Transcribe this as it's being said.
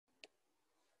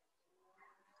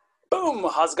Boom,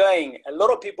 how's it going? A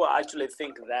lot of people actually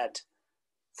think that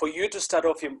for you to start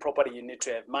off in property, you need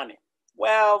to have money.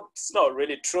 Well, it's not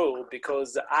really true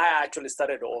because I actually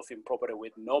started off in property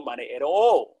with no money at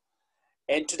all.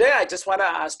 And today I just want to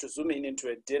ask to zoom in into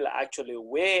a deal actually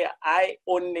where I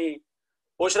only,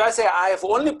 or should I say, I have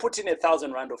only put in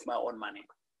R1,000 of my own money.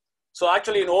 So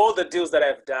actually in all the deals that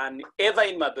I've done ever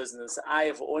in my business, I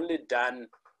have only done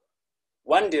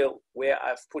one deal where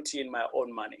I've put in my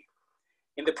own money.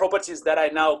 In the properties that I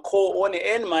now co-own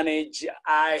and manage,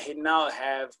 I now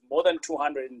have more than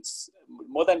 200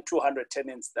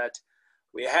 tenants that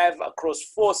we have across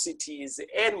 4 cities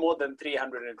and more than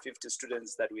 350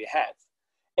 students that we have.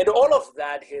 And all of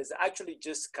that has actually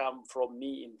just come from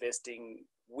me investing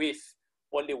with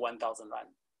only R1,000.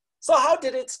 So how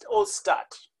did it all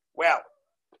start? Well,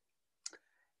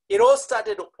 it all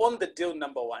started on the deal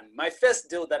number one, my first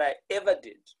deal that I ever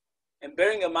did. And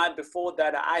bearing in mind, before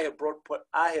that, I had bought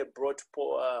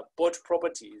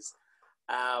properties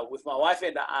with my wife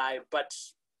and I, but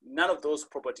none of those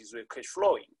properties were cash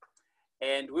flowing.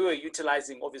 And we were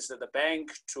utilizing, obviously, the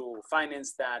bank to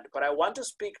finance that. But I want to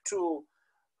speak to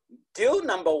deal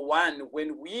number one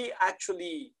when we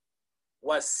actually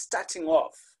was starting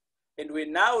off. And we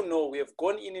now know we have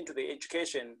gone into the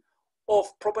education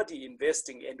of property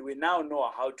investing, and we now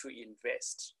know how to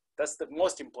invest. That's the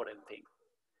most important thing.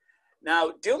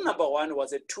 Now, deal number one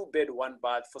was a 2-bed,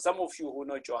 1-bath. For some of you who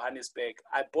know Johannesburg,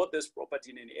 I bought this property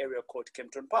in an area called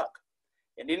Kempton Park.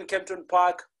 And in Kempton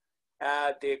Park,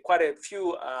 there are quite a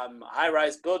few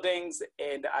high-rise buildings,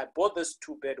 and I bought this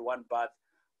 2-bed, 1-bath.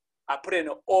 I put in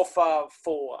an offer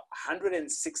for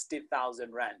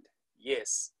 160,000 Rand.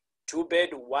 Yes,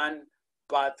 2-bed,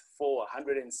 1-bath for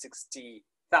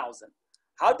 160,000.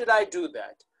 How did I do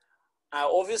that? I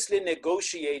obviously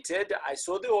negotiated. I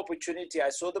saw the opportunity, I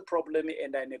saw the problem,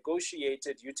 and I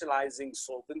negotiated utilizing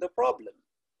solving the problem.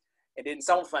 And in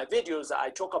some of my videos, I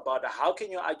talk about how can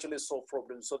you actually solve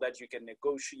problems so that you can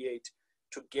negotiate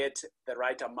to get the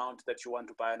right amount that you want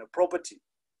to buy on a property.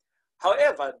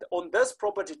 However, on this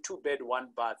property, 2-bed,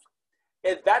 1-bath,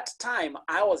 at that time,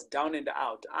 I was down and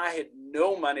out. I had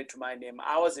no money to my name.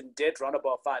 I was in debt around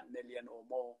about 5 million or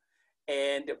more.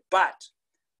 But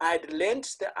I'd learned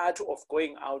the art of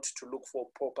going out to look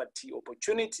for property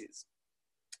opportunities.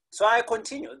 So I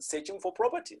continued searching for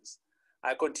properties.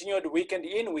 I continued weekend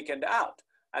in, weekend out.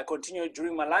 I continued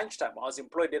during my lunchtime. I was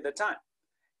employed at the time.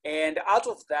 And out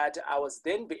of that, I was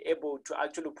then be able to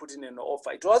actually put in an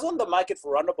offer. It was on the market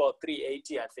for around about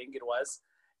 380, I think it was.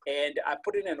 And I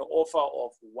put in an offer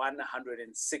of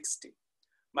 160.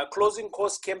 My closing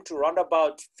cost came to around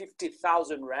about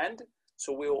 50,000 Rand.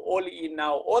 So we were all in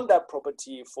now on that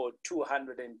property for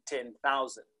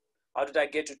 210,000. How did I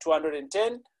get to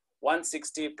 210?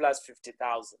 160 plus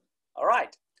 50,000. All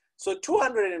right. So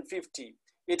 250,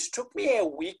 it took me a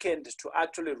weekend to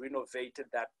actually renovate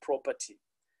that property.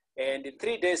 And in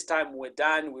 3 days' time, we're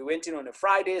done. We went in on a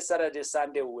Friday, Saturday,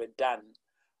 Sunday, we were done.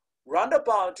 Round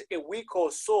about a week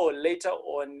or so later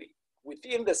on,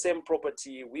 within the same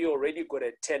property, we already got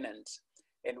a tenant.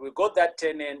 And we got that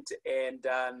tenant, and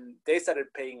they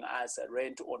started paying us a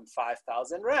rent on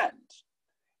 5,000 Rand.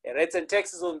 And rates and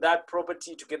taxes on that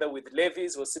property, together with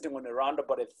levies, was sitting on around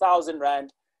about 1,000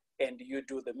 Rand, and you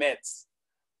do the maths.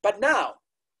 But now,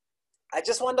 I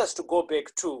just want us to go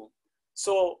back to,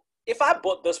 so if I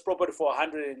bought this property for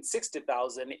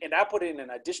 160,000 and I put in an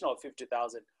additional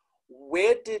 50,000,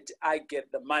 where did I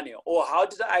get the money? Or how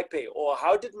did I pay? Or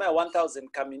how did my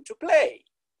 1,000 come into play?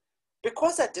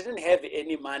 Because I didn't have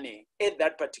any money at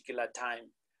that particular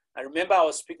time. I remember I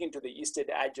was speaking to the estate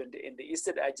agent, and the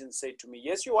estate agent said to me,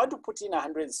 yes, you want to put in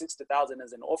 160,000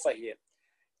 as an offer here.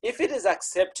 If it is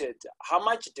accepted, how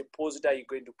much deposit are you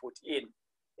going to put in?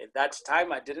 At that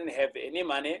time, I didn't have any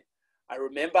money. I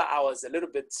remember I was a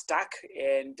little bit stuck,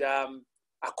 and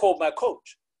I called my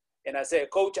coach. And I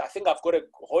said, coach, I think I've got a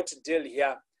hot deal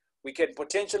here. We can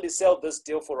potentially sell this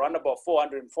deal for around about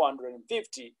 400 and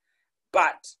 450,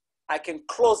 but I can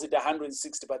close it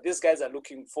 160, but these guys are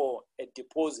looking for a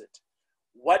deposit.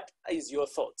 What is your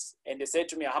thoughts? And they said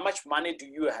to me, how much money do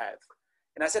you have?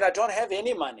 And I said, I don't have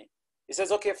any money. He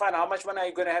says, okay, fine. How much money are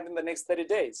you going to have in the next 30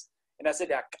 days? And I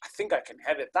said, I think I can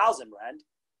have 1,000 Rand.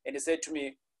 And he said to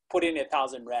me, put in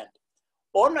 1,000 Rand.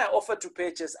 On my offer to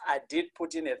purchase, I did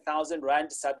put in 1,000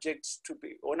 Rand subject to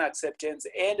be on acceptance,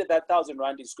 and that 1,000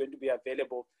 Rand is going to be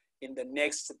available in the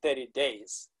next 30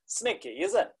 days. Sneaky,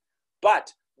 isn't it?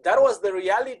 But that was the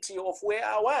reality of where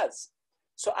I was.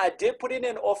 So I did put in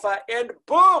an offer, and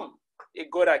boom, it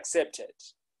got accepted,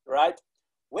 right?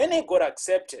 When it got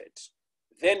accepted,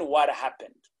 then what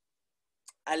happened?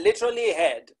 I literally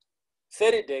had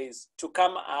 30 days to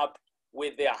come up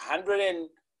with the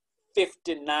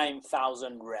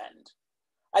 159,000 Rand.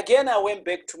 Again, I went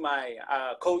back to my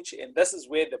coach, and this is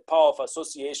where the power of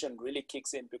association really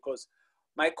kicks in, because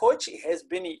my coach has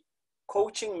been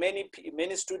coaching many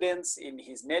students in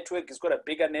his network. He's got a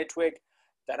bigger network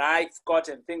that I've got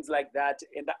and things like that.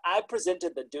 And I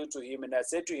presented the deal to him, and I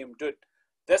said to him, dude,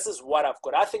 this is what I've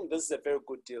got. I think this is a very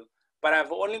good deal, but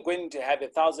I'm only going to have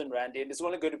 1,000 Rand, and it's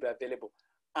only going to be available.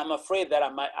 I'm afraid that I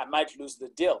might lose the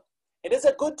deal. It is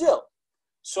a good deal.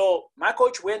 So my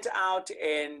coach went out,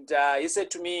 and he said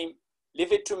to me,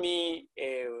 leave it to me.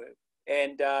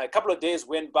 And a couple of days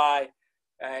went by,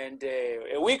 and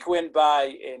a week went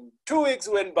by, and 2 weeks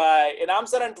went by, and I'm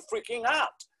starting to freaking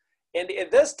out. And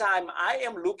at this time, I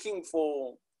am looking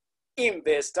for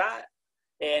investor.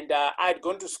 And I'd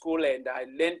gone to school, and I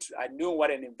knew what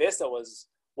an investor was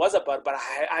about, but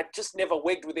I just never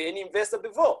worked with any investor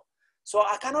before. So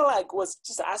I kind of like was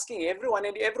just asking everyone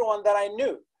that I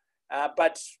knew.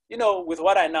 But, you know, with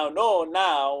what I now know,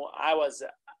 I was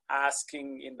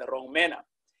asking in the wrong manner.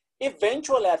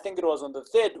 Eventually, I think it was on the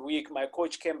 3rd week, my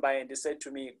coach came by and he said to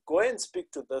me, go and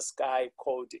speak to this guy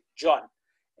called John.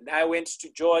 And I went to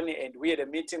John, and we had a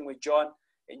meeting with John.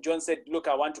 And John said, look,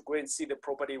 I want to go and see the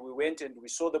property. We went and we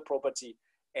saw the property.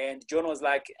 And John was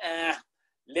like,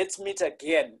 let's meet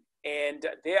again. And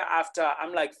thereafter,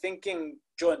 I'm like thinking,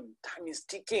 John, time is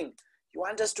ticking. You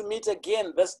want us to meet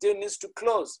again? This deal needs to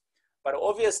close. But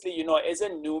obviously, you know, as a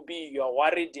newbie, you're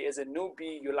worried. As a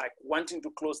newbie, you're like wanting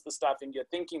to close the stuff, and you're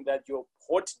thinking that your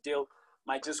hot deal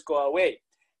might just go away.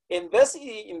 In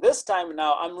this time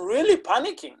now, I'm really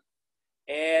panicking.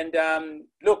 And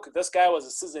look, this guy was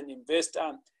a seasoned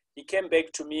investor. He came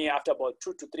back to me after about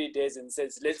 2 to 3 days and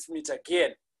says, let's meet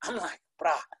again. I'm like,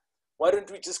 bruh, why don't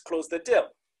we just close the deal?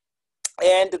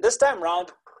 And this time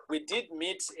around, we did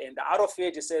meet, and out of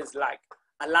it, he says, like,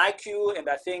 I like you, and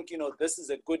I think, you know, this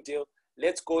is a good deal.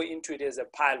 Let's go into it as a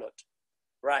pilot,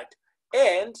 right?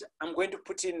 And I'm going to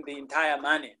put in the entire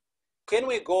money. Can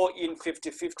we go in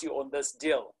 50-50 on this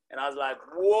deal? And I was like,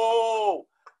 whoa,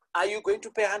 are you going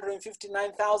to pay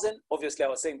 159,000? Obviously, I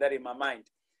was saying that in my mind.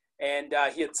 And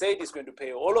he had said he's going to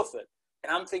pay all of it.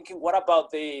 And I'm thinking, what about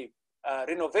the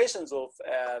renovations of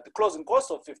the closing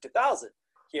cost of 50,000?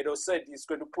 He had also said he's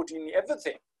going to put in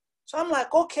everything. So I'm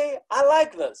like, okay, I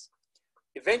like this.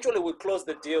 Eventually, we closed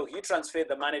the deal. He transferred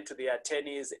the money to the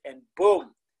attorneys, and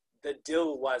boom, the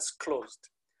deal was closed.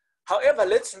 However,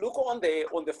 let's look on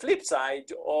the flip side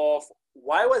of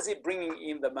why was he bringing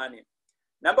in the money?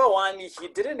 Number one, he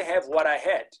didn't have what I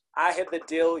had. I had the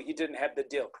deal. He didn't have the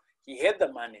deal. He had the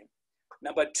money.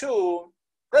 Number two,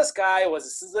 this guy was a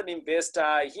seasoned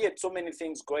investor. He had so many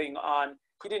things going on.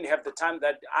 He didn't have the time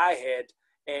that I had.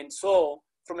 And so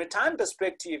from a time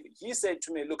perspective, he said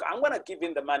to me, look, I'm going to give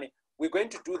in the money. We're going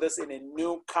to do this in a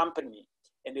new company.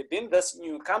 And within this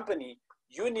new company,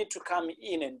 you need to come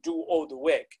in and do all the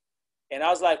work. And I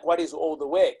was like, what is all the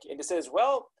work? And he says,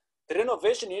 well, the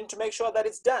renovation, you need to make sure that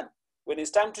it's done. When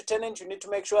it's time to tenant, you need to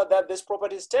make sure that this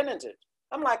property is tenanted.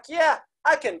 I'm like, yeah,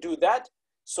 I can do that.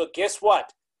 So guess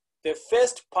what? The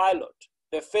first pilot,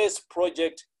 the first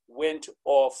project went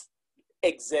off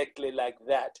exactly like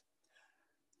that.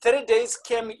 30 days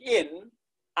came in.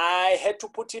 I had to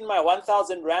put in my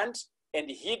 1,000 Rand,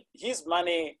 and his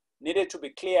money needed to be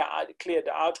cleared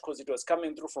out because it was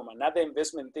coming through from another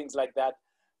investment, things like that.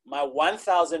 My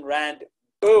 1,000 Rand,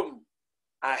 boom,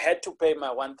 I had to pay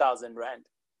my 1,000 Rand.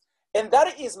 And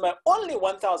that is my only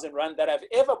 1,000 Rand that I've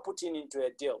ever put into a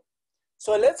deal.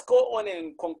 So let's go on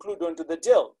and conclude onto the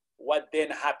deal. What then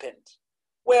happened?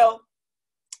 Well,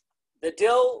 the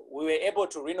deal, we were able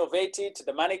to renovate it.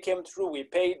 The money came through. We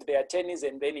paid the attorneys,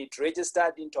 and then it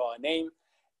registered into our name.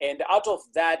 And out of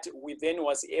that, we then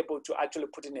was able to actually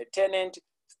put in a tenant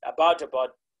about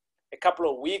a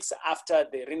couple of weeks after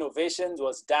the renovations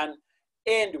was done.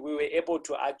 And we were able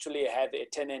to actually have a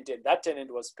tenant, and that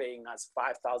tenant was paying us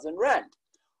 5,000 Rand.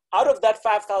 Out of that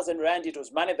 5,000 Rand, it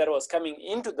was money that was coming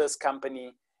into this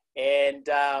company, and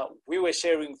we were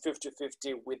sharing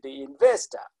 50-50 with the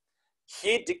investor.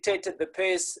 He dictated the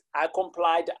pace, I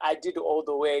complied, I did all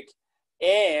the work,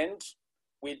 and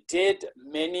we did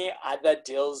many other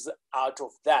deals out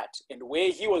of that. And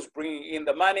where he was bringing in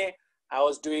the money, I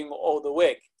was doing all the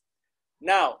work.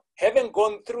 Now, having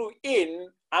gone through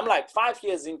I'm like 5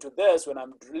 years into this, when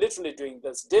I'm literally doing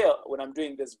this deal, when I'm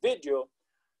doing this video,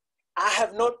 I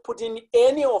have not put in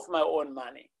any of my own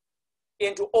money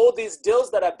into all these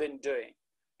deals that I've been doing.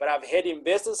 But I've had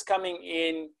investors coming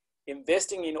in,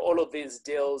 investing in all of these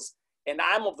deals. And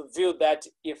I'm of the view that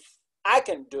if I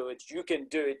can do it, you can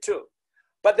do it too.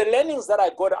 But the learnings that I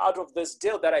got out of this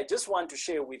deal that I just want to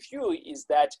share with you is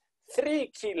that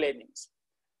three key learnings.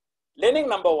 Learning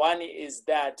number one is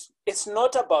that it's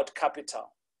not about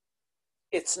capital.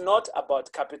 It's not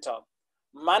about capital.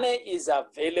 Money is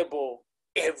available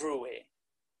everywhere.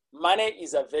 Money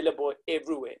is available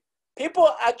everywhere. People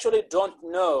actually don't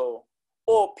know,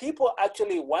 or people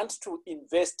actually want to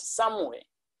invest somewhere,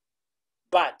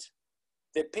 but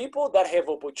the people that have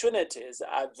opportunities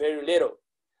are very little.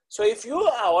 So if you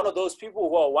are one of those people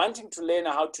who are wanting to learn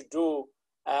how to do,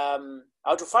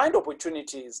 how to find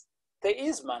opportunities, there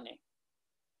is money.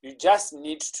 You just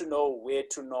need to know where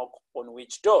to knock on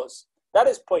which doors. That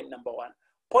is point number one.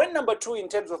 Point number two in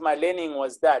terms of my learning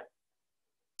was that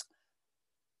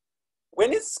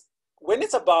when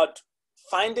it's about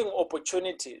finding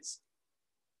opportunities,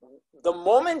 the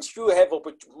moment you have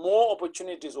more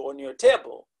opportunities on your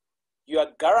table, you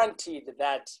are guaranteed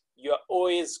that you're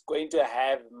always going to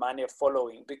have money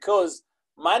following, because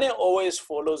money always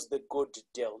follows the good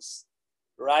deals,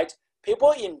 right?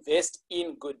 People invest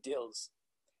in good deals.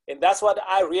 And that's what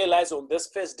I realized on this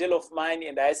first deal of mine.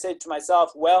 And I said to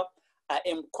myself, well, I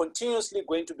am continuously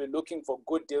going to be looking for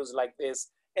good deals like this.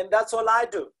 And that's all I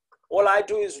do. All I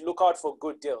do is look out for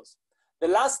good deals. The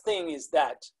last thing is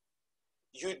that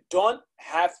you don't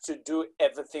have to do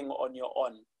everything on your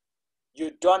own.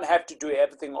 You don't have to do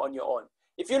everything on your own.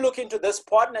 If you look into this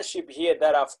partnership here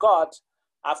that I've got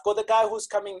the guy who's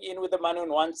coming in with the money on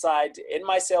one side and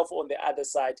myself on the other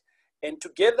side. And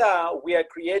together we are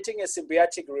creating a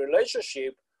symbiotic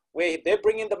relationship where they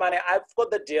bring in the money, I've got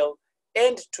the deal,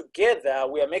 and together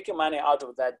we are making money out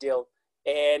of that deal.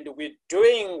 And we're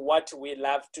doing what we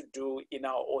love to do in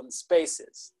our own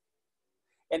spaces.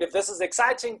 And if this is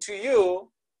exciting to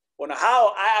you on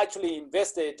how I actually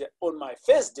invested on my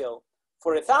first deal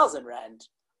for 1,000 Rand,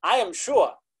 I am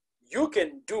sure you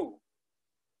can do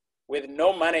with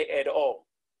no money at all.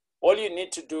 All you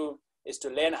need to do is to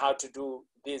learn how to do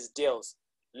these deals,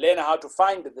 learn how to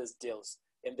find these deals,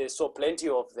 and there's so plenty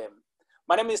of them.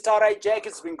 My name is Tarai Jack.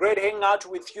 It's been great hanging out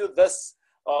with you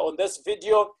on this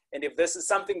video. And if this is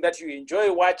something that you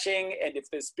enjoy watching, and if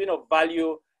there's been of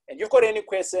value, and you've got any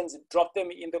questions, drop them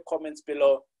in the comments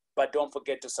below, but don't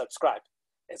forget to subscribe.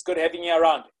 It's good having you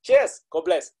around. Cheers. God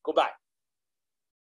bless. Goodbye.